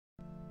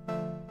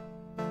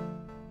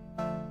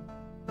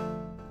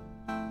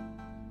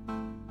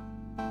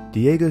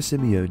Diego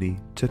Simeone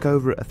took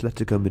over at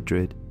Atletico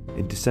Madrid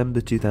in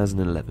December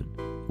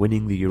 2011,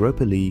 winning the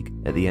Europa League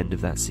at the end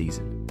of that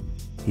season.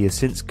 He has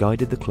since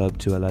guided the club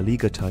to a La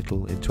Liga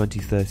title in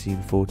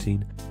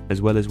 2013-14,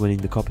 as well as winning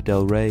the Copa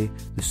del Rey,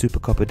 the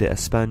Supercopa de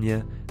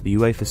España, the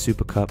UEFA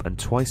Super Cup, and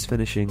twice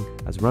finishing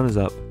as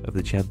runners-up of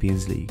the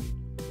Champions League.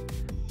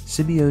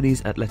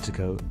 Simeone's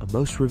Atlético are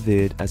most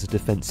revered as a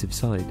defensive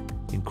side,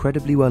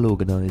 incredibly well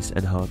organised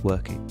and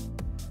hard-working.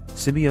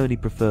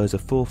 Simeone prefers a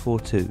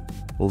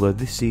 4-4-2, although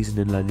this season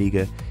in La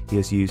Liga he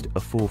has used a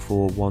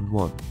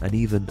 4-4-1-1 and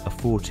even a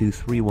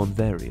 4-2-3-1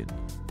 variant.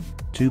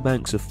 Two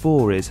banks of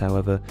four is,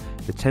 however,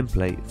 the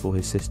template for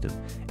his system,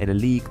 in a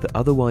league that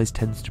otherwise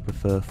tends to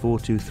prefer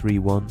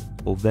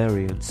 4-2-3-1 or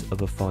variants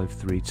of a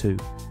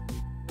 5-3-2.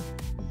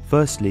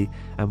 Firstly,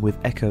 and with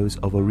echoes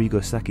of Arrigo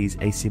Sacchi's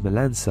AC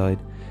Milan side,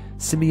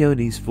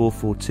 Simeone's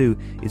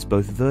 4-4-2 is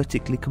both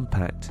vertically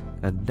compact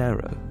and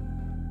narrow.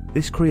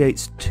 This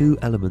creates two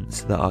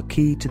elements that are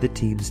key to the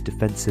team's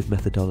defensive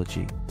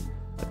methodology: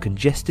 a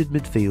congested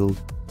midfield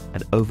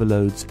and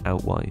overloads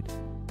out wide.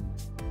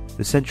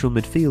 The central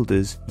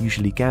midfielders,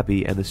 usually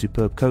Gabi and the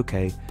superb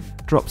Koke,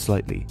 drop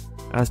slightly,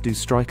 as do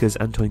strikers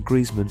Antoine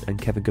Griezmann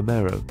and Kevin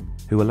Gamero,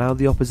 who allow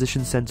the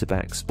opposition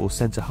centre-backs or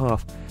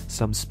centre-half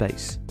some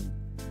space.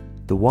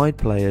 The wide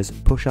players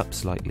push up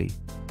slightly,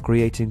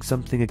 creating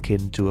something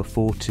akin to a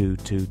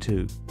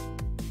 4-2-2-2.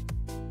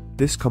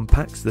 This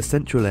compacts the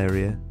central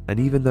area, and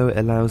even though it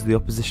allows the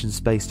opposition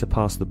space to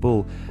pass the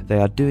ball, they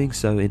are doing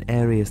so in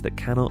areas that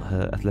cannot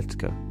hurt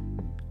Atletico.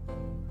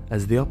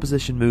 As the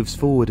opposition moves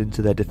forward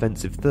into their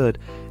defensive third,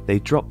 they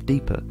drop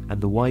deeper and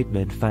the wide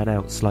men fan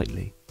out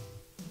slightly.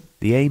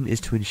 The aim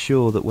is to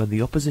ensure that when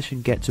the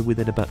opposition get to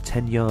within about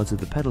 10 yards of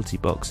the penalty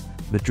box,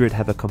 Madrid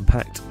have a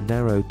compact,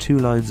 narrow two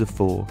lines of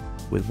four,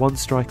 with one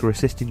striker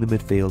assisting the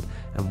midfield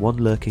and one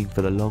lurking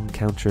for the long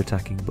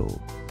counter-attacking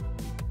ball.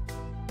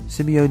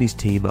 Simeone's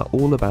team are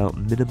all about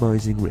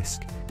minimising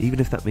risk,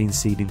 even if that means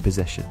ceding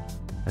possession,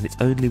 and it's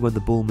only when the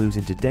ball moves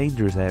into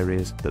dangerous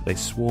areas that they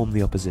swarm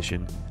the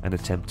opposition and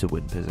attempt to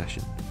win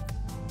possession.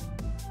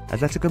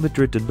 Atletico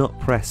Madrid do not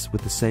press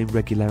with the same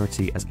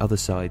regularity as other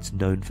sides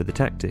known for the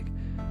tactic,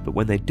 but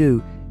when they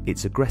do,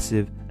 it's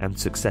aggressive and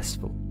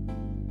successful.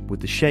 With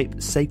the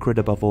shape sacred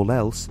above all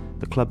else,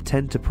 the club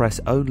tend to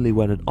press only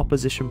when an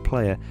opposition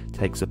player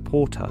takes a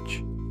poor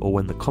touch or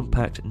when the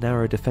compact,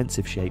 narrow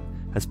defensive shape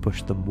has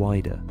pushed them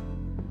wider.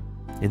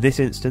 In this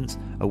instance,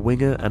 a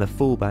winger and a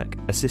fullback,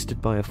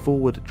 assisted by a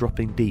forward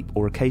dropping deep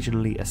or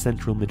occasionally a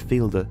central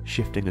midfielder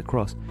shifting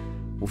across,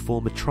 will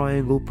form a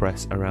triangle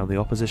press around the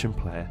opposition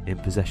player in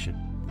possession.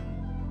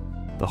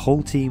 The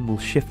whole team will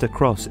shift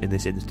across in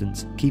this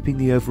instance, keeping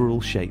the overall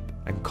shape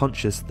and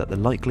conscious that the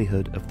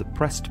likelihood of the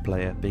pressed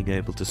player being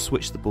able to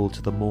switch the ball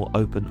to the more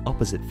open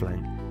opposite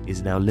flank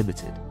is now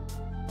limited.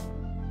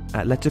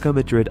 Atletico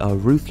Madrid are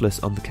ruthless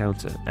on the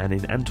counter, and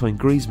in Antoine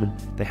Griezmann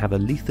they have a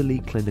lethally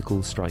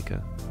clinical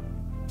striker.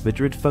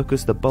 Madrid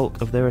focus the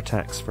bulk of their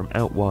attacks from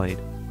out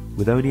wide,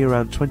 with only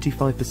around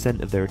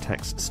 25% of their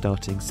attacks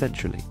starting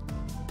centrally.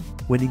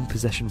 Winning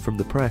possession from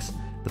the press,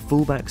 the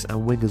fullbacks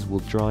and wingers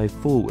will drive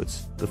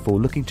forwards before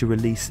looking to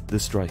release the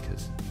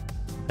strikers.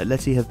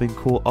 Atleti have been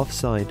caught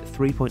offside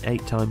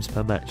 3.8 times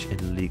per match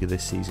in La Liga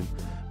this season,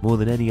 more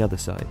than any other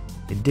side,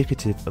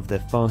 indicative of their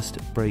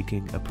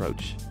fast-breaking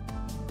approach.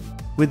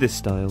 With this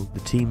style, the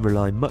team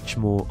rely much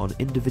more on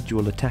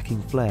individual attacking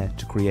flair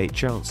to create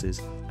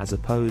chances as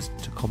opposed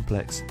to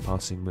complex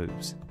passing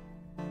moves.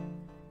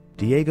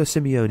 Diego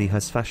Simeone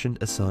has fashioned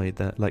a side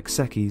that, like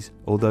Sacchi's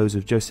or those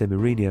of Jose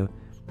Mourinho,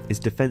 is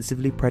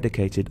defensively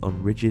predicated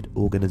on rigid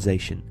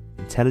organisation,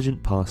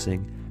 intelligent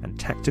passing and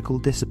tactical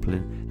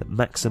discipline that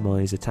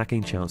maximise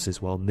attacking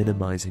chances while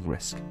minimising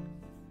risk.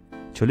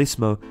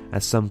 Cholismo,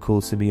 as some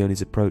call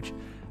Simeone's approach,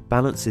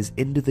 balances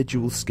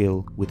individual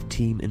skill with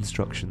team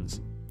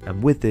instructions,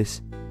 and with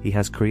this, he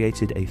has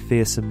created a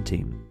fearsome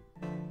team.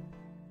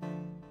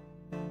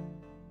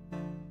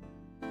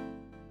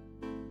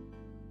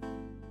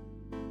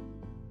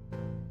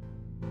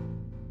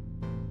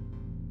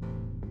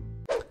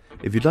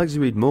 If you'd like to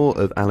read more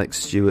of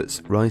Alex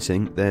Stewart's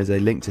writing, there's a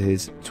link to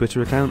his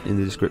Twitter account in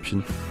the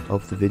description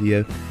of the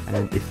video,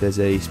 and if there's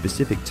a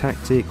specific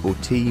tactic or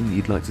team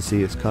you'd like to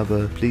see us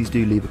cover, please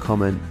do leave a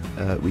comment.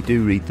 We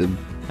do read them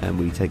and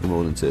we take them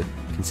all into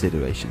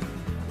consideration.